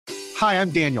Hi,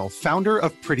 I'm Daniel, founder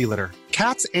of Pretty Litter.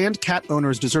 Cats and cat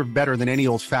owners deserve better than any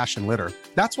old-fashioned litter.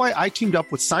 That's why I teamed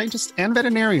up with scientists and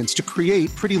veterinarians to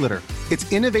create Pretty Litter.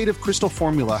 Its innovative crystal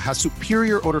formula has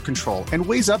superior odor control and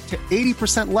weighs up to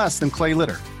 80% less than clay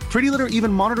litter. Pretty Litter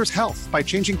even monitors health by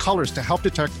changing colors to help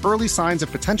detect early signs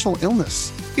of potential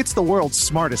illness. It's the world's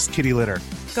smartest kitty litter.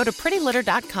 Go to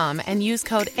prettylitter.com and use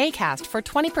code ACAST for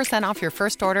 20% off your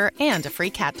first order and a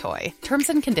free cat toy. Terms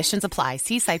and conditions apply.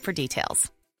 See site for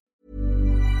details.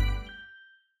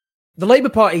 The Labour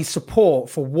Party's support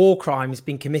for war crimes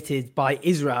being committed by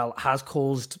Israel has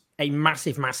caused a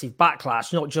massive, massive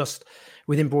backlash, not just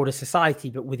within broader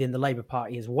society, but within the Labour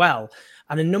Party as well.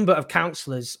 And a number of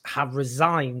councillors have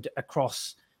resigned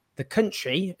across the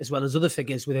country, as well as other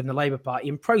figures within the Labour Party,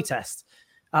 in protest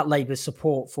at Labour's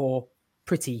support for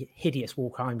pretty hideous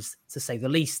war crimes, to say the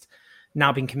least,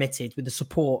 now being committed with the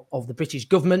support of the British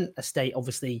government, a state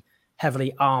obviously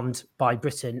heavily armed by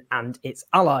Britain and its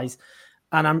allies.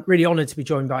 And I'm really honoured to be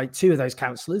joined by two of those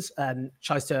councillors,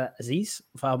 Shaista Aziz,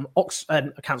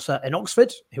 a councillor in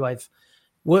Oxford, who I've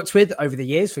worked with over the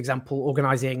years, for example,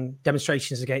 organising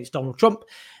demonstrations against Donald Trump,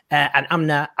 and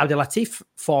Amna Abdelatif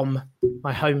from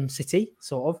my home city,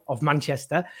 sort of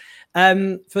Manchester.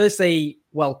 Firstly,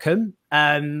 welcome.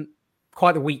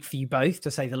 Quite a week for you both, to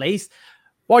say the least.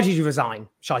 Why did you resign,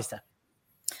 Shaista?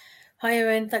 Hi,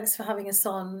 Owen. Thanks for having us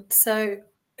on. So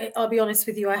I'll be honest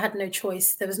with you, I had no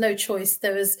choice. There was no choice.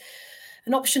 There was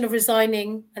an option of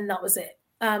resigning, and that was it.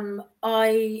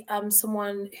 I am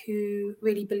someone who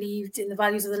really believed in the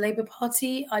values of the Labour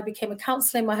Party. I became a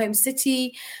councillor in my home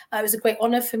city. It was a great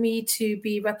honour for me to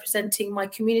be representing my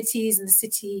communities and the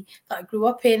city that I grew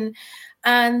up in.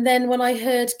 And then when I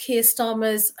heard Keir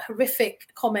Starmer's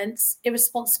horrific comments,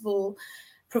 irresponsible,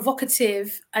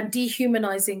 provocative and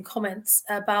dehumanizing comments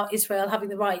about Israel having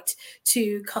the right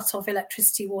to cut off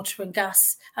electricity, water and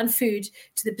gas and food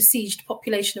to the besieged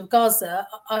population of Gaza,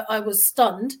 I was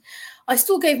stunned. I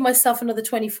still gave myself another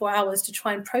 24 hours to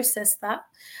try and process that.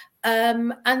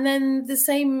 And then the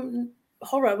same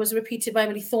horror was repeated by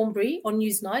Emily Thornberry on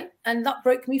Newsnight, and that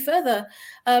broke me further.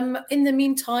 In the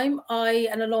meantime, I,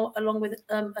 and along with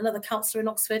another councillor in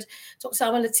Oxford, Dr.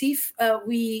 Amal Latif,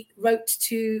 we wrote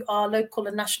to our local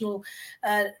and national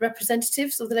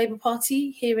representatives of the Labour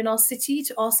Party here in our city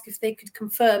to ask if they could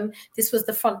confirm this was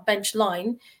the front bench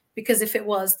line, because if it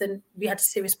was, then we had a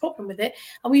serious problem with it.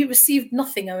 And we received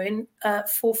nothing, Owen,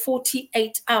 for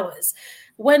 48 hours.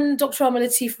 When Dr. Amal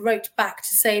Latif wrote back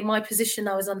to say my position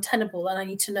now is untenable and I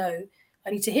need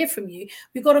to hear from you,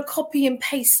 we got a copy and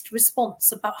paste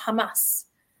response about Hamas.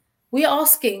 We're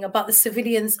asking about the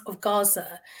civilians of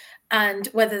Gaza and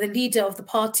whether the leader of the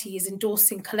party is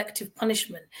endorsing collective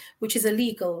punishment, which is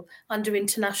illegal under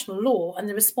international law. And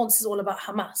the response is all about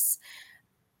Hamas.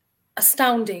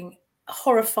 Astounding,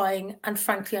 horrifying, and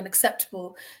frankly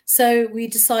unacceptable. So we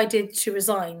decided to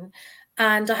resign.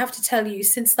 And I have to tell you,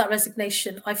 since that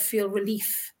resignation, I feel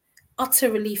relief, utter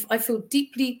relief. I feel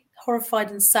deeply horrified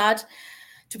and sad,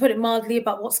 to put it mildly,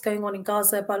 about what's going on in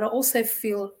Gaza. But I also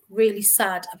feel really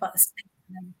sad about the state of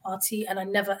the Labour Party. And I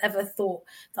never, ever thought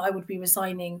that I would be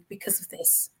resigning because of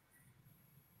this.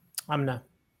 Amna.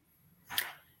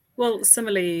 Well,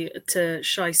 similarly to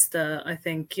Shaista, I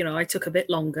think, I took a bit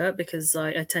longer because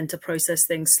I tend to process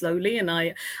things slowly. And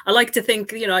I like to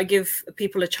think, I give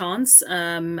people a chance.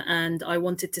 And I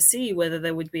wanted to see whether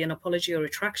there would be an apology or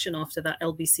retraction after that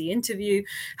LBC interview.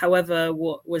 However,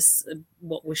 what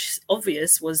was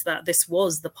obvious was that this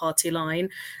was the party line.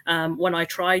 When I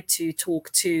tried to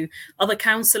talk to other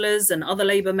councillors and other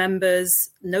Labour members,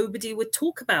 nobody would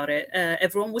talk about it.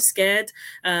 Everyone was scared.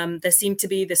 There seemed to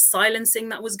be this silencing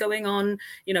that was going on,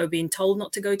 being told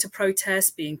not to go to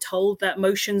protest, being told that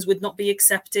motions would not be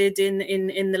accepted in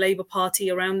the Labour Party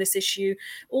around this issue,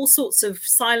 all sorts of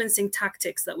silencing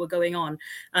tactics that were going on.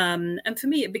 And for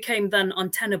me, it became then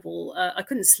untenable. I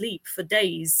couldn't sleep for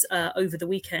days over the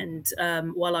weekend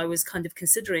while I was kind of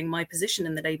considering my position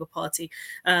in the Labour Party.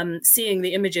 Seeing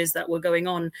the images that were going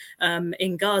on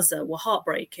in Gaza were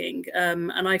heartbreaking.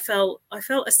 And I felt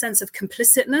a sense of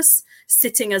complicitness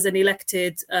sitting as an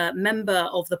elected member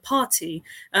of the party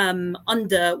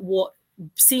under what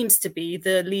seems to be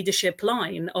the leadership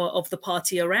line of the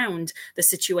party around the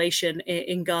situation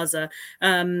in Gaza.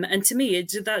 And to me,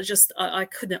 I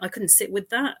couldn't sit with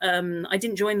that. I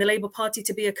didn't join the Labour Party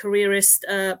to be a careerist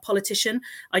politician.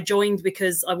 I joined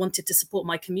because I wanted to support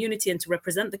my community and to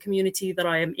represent the community that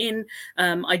I am in.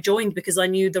 I joined because I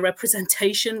knew the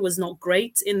representation was not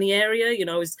great in the area.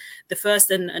 I was the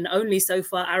first and only so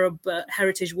far Arab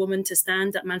heritage woman to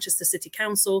stand at Manchester City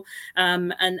Council.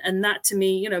 And that to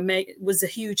me, was a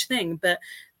huge thing. But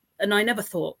And I never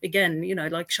thought, again,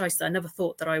 like Shaista, I never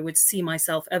thought that I would see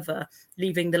myself ever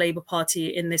leaving the Labour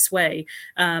Party in this way.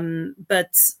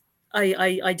 But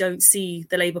I don't see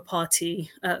the Labour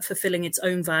Party fulfilling its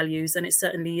own values, and it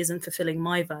certainly isn't fulfilling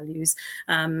my values.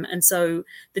 And so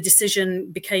the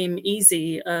decision became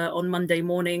easy. On Monday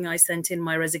morning, I sent in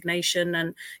my resignation,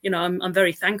 and I'm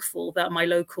very thankful that my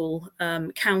local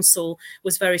council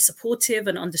was very supportive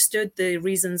and understood the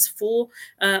reasons for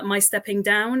my stepping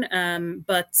down.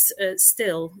 But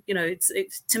still,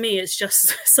 to me, it's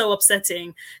just so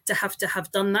upsetting to have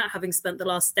done that, having spent the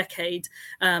last decade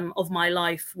of my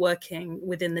life working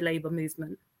within the Labour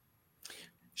movement.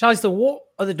 Shaista, what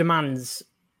are the demands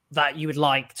that you would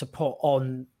like to put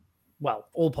on, well,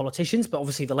 all politicians, but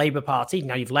obviously the Labour Party?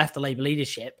 Now you've left the Labour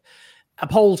leadership. A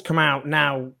poll's come out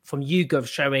now from YouGov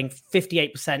showing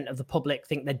 58% of the public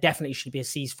think there definitely should be a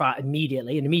ceasefire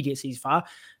immediately, an immediate ceasefire.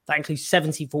 That includes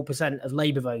 74% of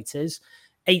Labour voters.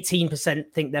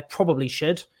 18% think there probably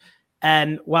should.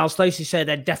 Whilst those who say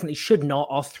there definitely should not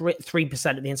are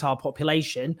 3% of the entire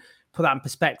population. Put that in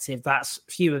perspective, that's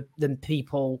fewer than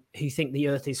people who think the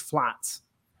earth is flat.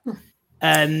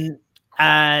 And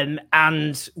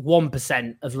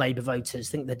 1% of Labour voters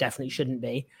think there definitely shouldn't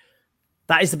be.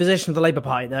 That is the position of the Labour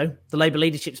Party, though. The Labour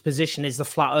leadership's position is the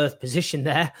flat earth position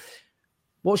there.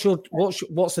 What's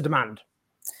the demand?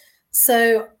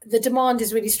 So the demand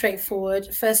is really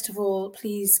straightforward. First of all,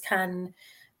 please, can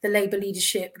the Labour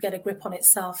leadership get a grip on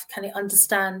itself? Can it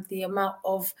understand the amount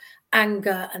of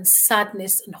anger and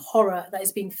sadness and horror that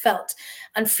is being felt?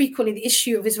 And frequently the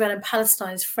issue of Israel and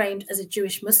Palestine is framed as a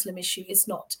Jewish-Muslim issue. It's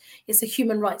not. It's a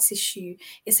human rights issue.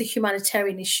 It's a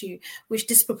humanitarian issue, which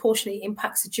disproportionately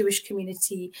impacts the Jewish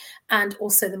community and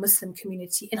also the Muslim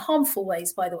community in harmful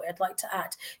ways, by the way, I'd like to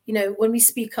add. When we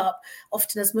speak up,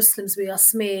 often as Muslims, we are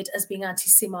smeared as being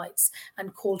anti-Semites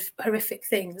and called horrific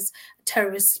things,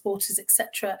 terrorist supporters,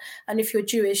 etc. And if you're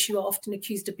Jewish, you are often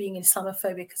accused of being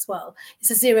Islamophobic as well.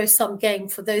 It's a zero-sum game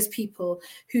for those people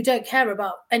who don't care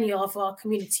about any of our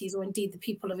communities or indeed the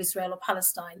people of Israel or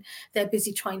Palestine. They're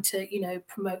busy trying to,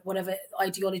 promote whatever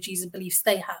ideologies and beliefs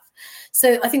they have.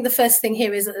 So I think the first thing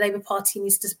here is that the Labour Party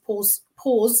needs to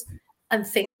pause and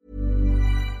think.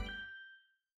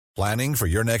 Planning for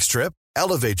your next trip?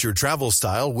 Elevate your travel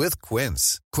style with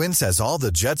Quince. Quince has all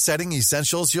the jet-setting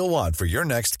essentials you'll want for your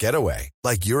next getaway,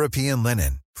 like European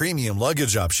linen, premium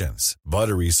luggage options,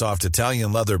 buttery soft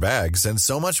Italian leather bags, and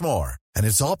so much more. And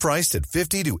it's all priced at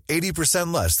 50 to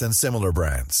 80% less than similar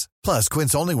brands. Plus,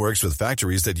 Quince only works with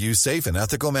factories that use safe and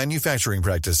ethical manufacturing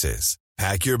practices.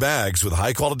 Pack your bags with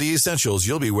high-quality essentials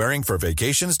you'll be wearing for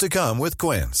vacations to come with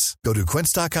Quince. Go to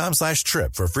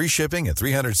quince.com/trip for free shipping and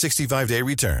 365-day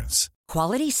returns.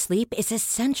 Quality sleep is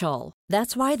essential.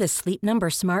 That's why the Sleep Number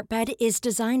Smart Bed is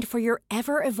designed for your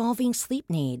ever-evolving sleep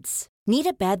needs. Need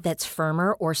a bed that's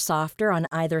firmer or softer on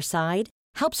either side?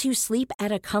 Helps you sleep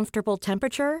at a comfortable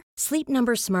temperature? Sleep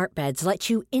Number Smart Beds let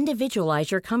you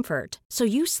individualize your comfort, so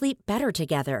you sleep better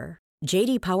together.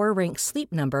 J.D. Power ranks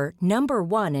Sleep Number number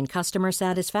 1 in customer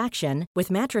satisfaction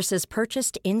with mattresses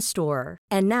purchased in-store.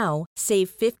 And now, save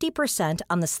 50%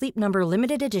 on the Sleep Number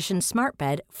Limited Edition Smart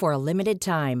Bed for a limited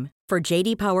time. For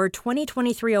J.D. Power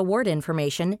 2023 award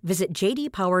information, visit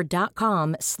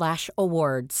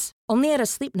jdpower.com/awards. Only at a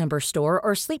Sleep Number store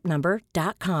or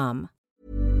sleepnumber.com.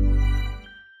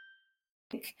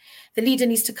 The leader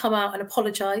needs to come out and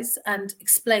apologise and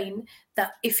explain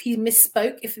that if he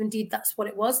misspoke, if indeed that's what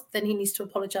it was, then he needs to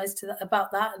apologise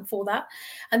about that and for that.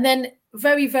 And then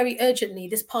very, very urgently,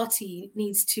 this party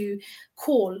needs to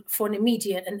call for an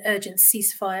immediate and urgent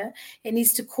ceasefire. It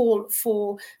needs to call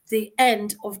for the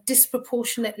end of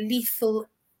disproportionate, lethal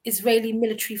Israeli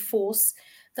military force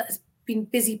that has been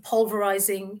busy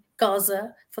pulverising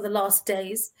Gaza for the last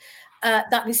days.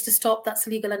 That needs to stop. That's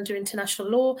illegal under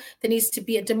international law. There needs to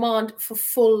be a demand for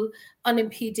full,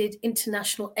 unimpeded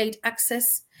international aid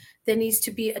access. There needs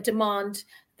to be a demand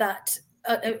that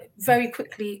very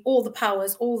quickly all the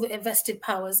powers, all the invested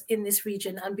powers in this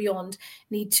region and beyond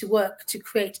need to work to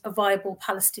create a viable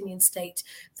Palestinian state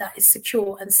that is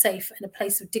secure and safe and a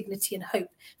place of dignity and hope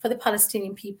for the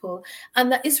Palestinian people,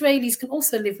 and that Israelis can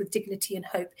also live with dignity and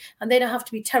hope, and they don't have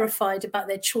to be terrified about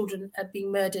their children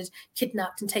being murdered,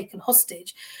 kidnapped and taken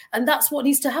hostage. And that's what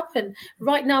needs to happen.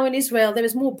 Right now in Israel, there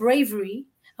is more bravery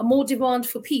and more demand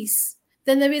for peace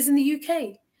than there is in the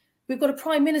UK. We've got a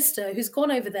prime minister who's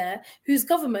gone over there, whose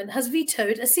government has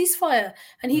vetoed a ceasefire,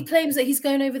 and he claims that he's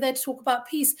going over there to talk about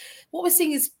peace. What we're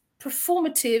seeing is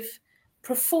performative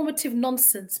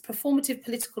nonsense, performative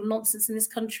political nonsense in this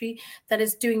country that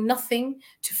is doing nothing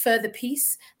to further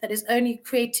peace, that is only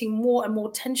creating more and more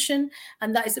tension,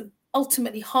 and that is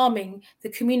ultimately harming the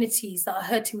communities that are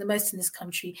hurting the most in this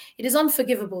country. It is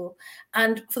unforgivable.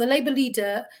 And for the Labour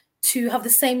leader to have the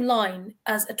same line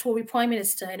as a Tory Prime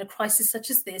Minister in a crisis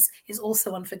such as this is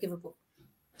also unforgivable.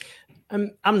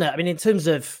 Amna, I mean, in terms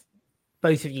of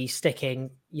both of you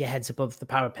sticking your heads above the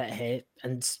parapet here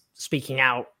and speaking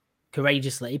out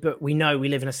courageously, but we know we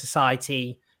live in a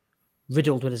society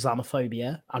riddled with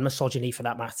Islamophobia and misogyny for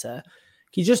that matter.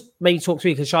 Can you just maybe talk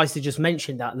through, because Shaista just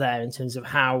mentioned that there, in terms of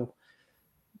how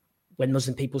when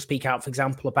Muslim people speak out, for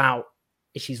example, about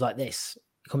issues like this,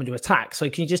 come into attack. So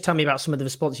can you just tell me about some of the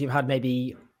response you've had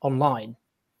maybe online?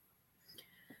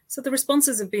 So the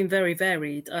responses have been very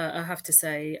varied, I have to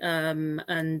say, and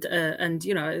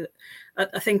you know,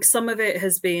 I think some of it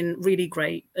has been really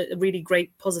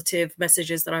great positive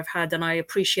messages that I've had, and I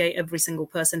appreciate every single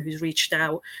person who's reached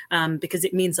out, because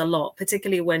it means a lot,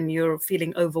 particularly when you're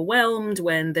feeling overwhelmed,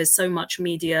 when there's so much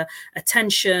media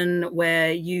attention,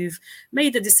 where you've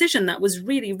made a decision that was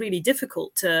really, really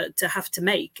difficult to have to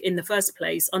make in the first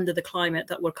place under the climate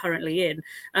that we're currently in.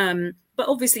 But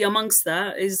obviously amongst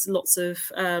that is lots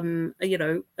of,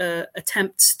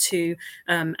 attempts to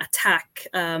attack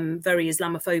very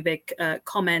Islamophobic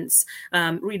comments,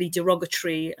 really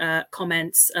derogatory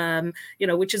comments,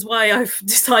 which is why I've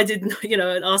decided,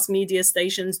 ask media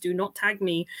stations, do not tag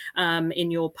me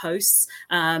in your posts.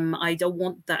 I don't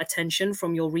want that attention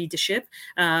from your readership.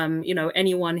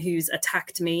 Anyone who's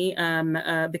attacked me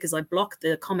because I blocked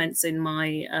the comments in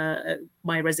my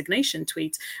resignation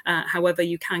tweet. However,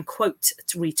 you can quote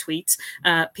to retweet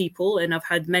people, and I've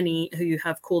had many who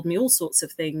have called me all sorts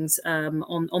of things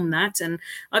on that, and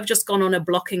I've just gone on a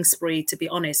blocking spree, to be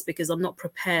honest, because I'm not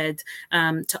prepared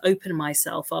to open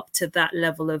myself up to that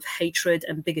level of hatred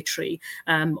and bigotry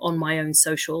on my own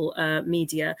social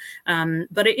media.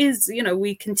 But it is,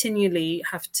 we continually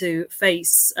have to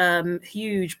face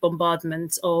huge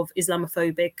bombardment of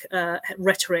Islamophobic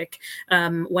rhetoric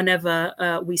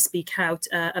whenever we speak out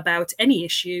about any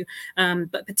issue,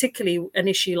 but particularly an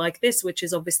issue like this, which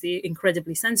is obviously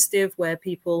incredibly sensitive, where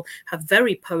people have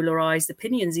very polarized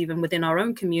opinions, even within our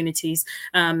own communities.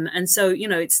 And so,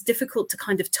 it's difficult to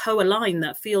kind of toe a line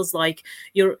that feels like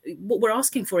what we're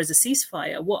asking for is a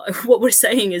ceasefire. What we're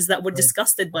saying is that we're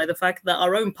disgusted by the fact that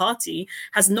our own party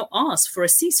has not asked for a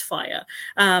ceasefire.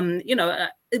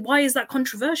 Why is that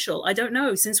controversial? I don't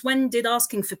know. Since when did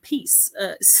asking for peace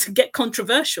get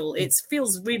controversial? It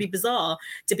feels really bizarre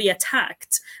to be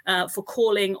attacked for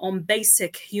calling on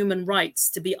basic human rights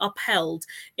to be upheld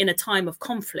in a time of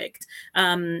conflict.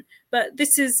 But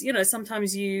this is,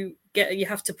 sometimes you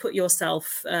have to put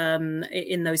yourself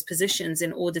in those positions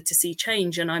in order to see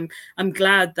change. And I'm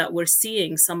glad that we're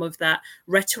seeing some of that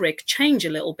rhetoric change a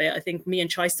little bit. I think me and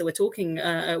Shaista were talking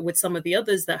with some of the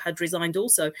others that had resigned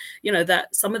also,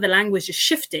 that some of the language is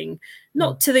shifting,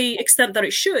 not to the extent that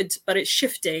it should, but it's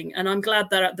shifting. And I'm glad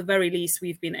that at the very least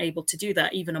we've been able to do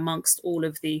that, even amongst all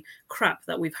of the crap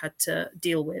that we've had to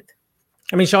deal with.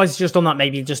 I mean, Shai's just on that,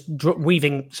 maybe just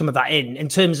weaving some of that in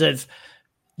terms of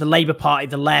the Labour Party,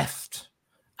 the left,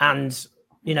 and,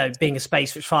 being a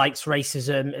space which fights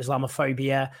racism,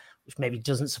 Islamophobia, which maybe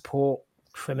doesn't support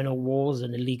criminal wars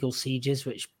and illegal sieges,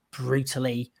 which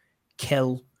brutally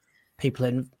kill people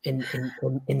in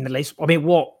the Middle East. I mean,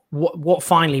 what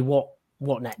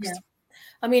next? Yeah.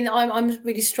 I mean, I'm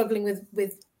really struggling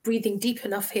with breathing deep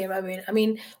enough here, Owen. I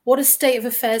mean, what a state of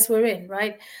affairs we're in,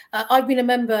 right? I've been a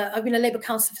Labour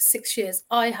councillor for 6 years.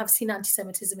 I have seen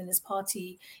anti-Semitism in this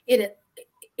party.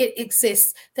 It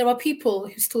exists. There are people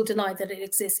who still deny that it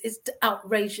exists. It's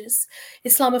outrageous.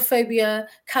 Islamophobia,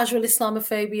 casual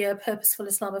Islamophobia, purposeful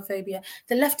Islamophobia.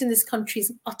 The left in this country is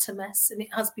an utter mess, and it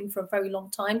has been for a very long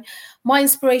time. My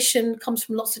inspiration comes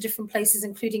from lots of different places,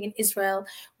 including in Israel,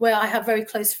 where I have very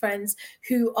close friends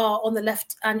who are on the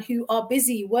left and who are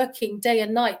busy working day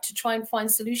and night to try and find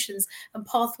solutions and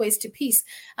pathways to peace,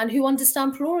 and who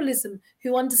understand pluralism,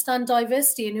 who understand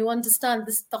diversity, and who understand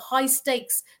the high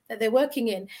stakes that they're working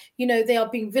in. They are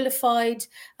being vilified.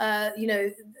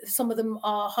 Some of them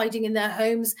are hiding in their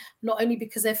homes, not only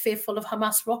because they're fearful of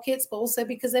Hamas rockets, but also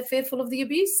because they're fearful of the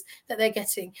abuse that they're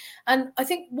getting. And I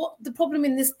think what the problem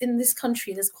in this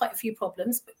country, there's quite a few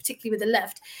problems, but particularly with the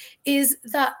left, is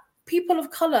that people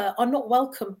of colour are not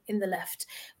welcome in the left.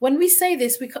 When we say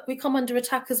this, we come under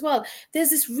attack as well.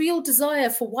 There's this real desire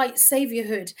for white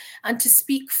saviourhood and to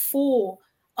speak for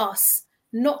us,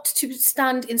 not to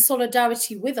stand in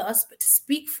solidarity with us, but to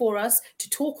speak for us, to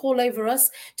talk all over us,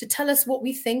 to tell us what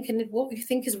we think and what we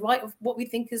think is right, or what we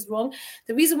think is wrong.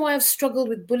 The reason why I've struggled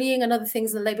with bullying and other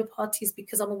things in the Labour Party is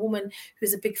because I'm a woman who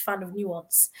is a big fan of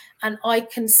nuance. And I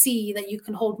can see that you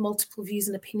can hold multiple views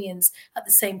and opinions at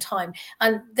the same time.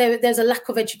 And there's a lack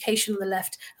of education on the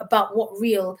left about what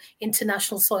real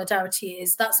international solidarity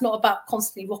is. That's not about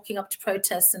constantly rocking up to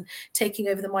protests and taking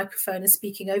over the microphone and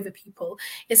speaking over people.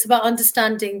 It's about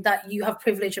understanding that you have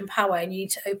privilege and power and you need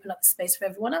to open up the space for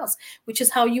everyone else, which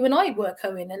is how you and I work,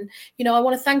 Owen. And, I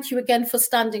want to thank you again for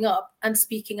standing up and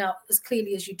speaking out as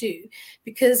clearly as you do,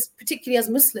 because particularly as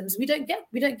Muslims, we don't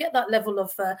get that level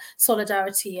of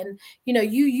solidarity. And,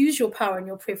 you use your power and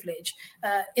your privilege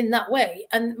in that way.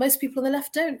 And most people on the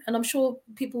left don't. And I'm sure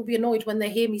people will be annoyed when they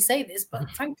hear me say this, but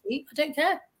frankly, I don't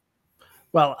care.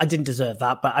 Well, I didn't deserve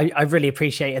that, but I really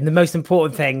appreciate it. And the most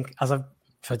important thing, as I've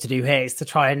tried to do here, is to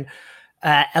try and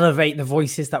elevate the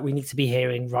voices that we need to be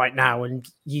hearing right now. And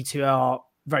you two are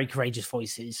very courageous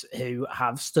voices who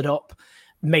have stood up,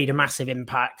 made a massive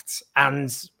impact,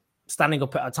 and standing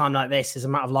up at a time like this is a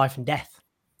matter of life and death.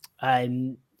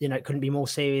 It couldn't be more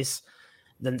serious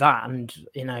than that. And,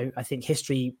 I think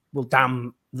history will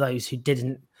damn those who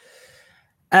didn't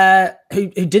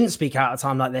speak out at a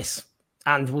time like this,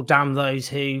 and will damn those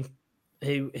who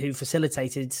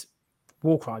facilitated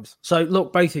war crimes. So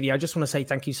look, both of you, I just want to say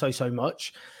thank you so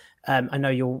much. I know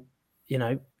you're,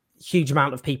 huge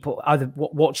amount of people either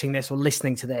watching this or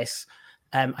listening to this,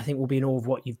 I think will be in awe of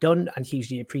what you've done and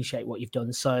hugely appreciate what you've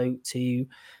done. So to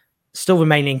still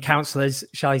remaining councillors,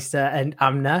 Shaista and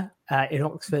Amna in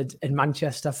Oxford and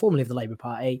Manchester, formerly of the Labour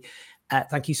Party,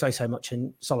 thank you so much,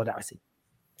 and solidarity.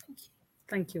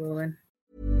 Thank you, Owen.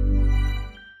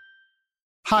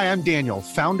 Hi, I'm Daniel,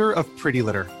 founder of Pretty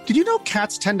Litter. Did you know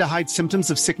cats tend to hide symptoms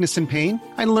of sickness and pain?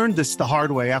 I learned this the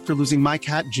hard way after losing my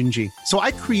cat, Gingy. So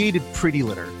I created Pretty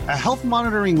Litter, a health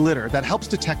monitoring litter that helps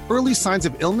detect early signs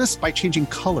of illness by changing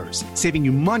colors, saving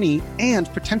you money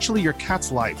and potentially your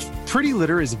cat's life. Pretty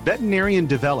Litter is veterinarian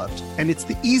developed, and it's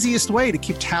the easiest way to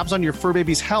keep tabs on your fur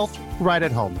baby's health right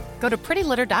at home. Go to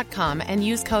prettylitter.com and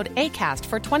use code ACAST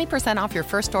for 20% off your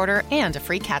first order and a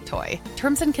free cat toy.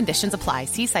 Terms and conditions apply.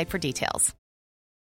 See site for details.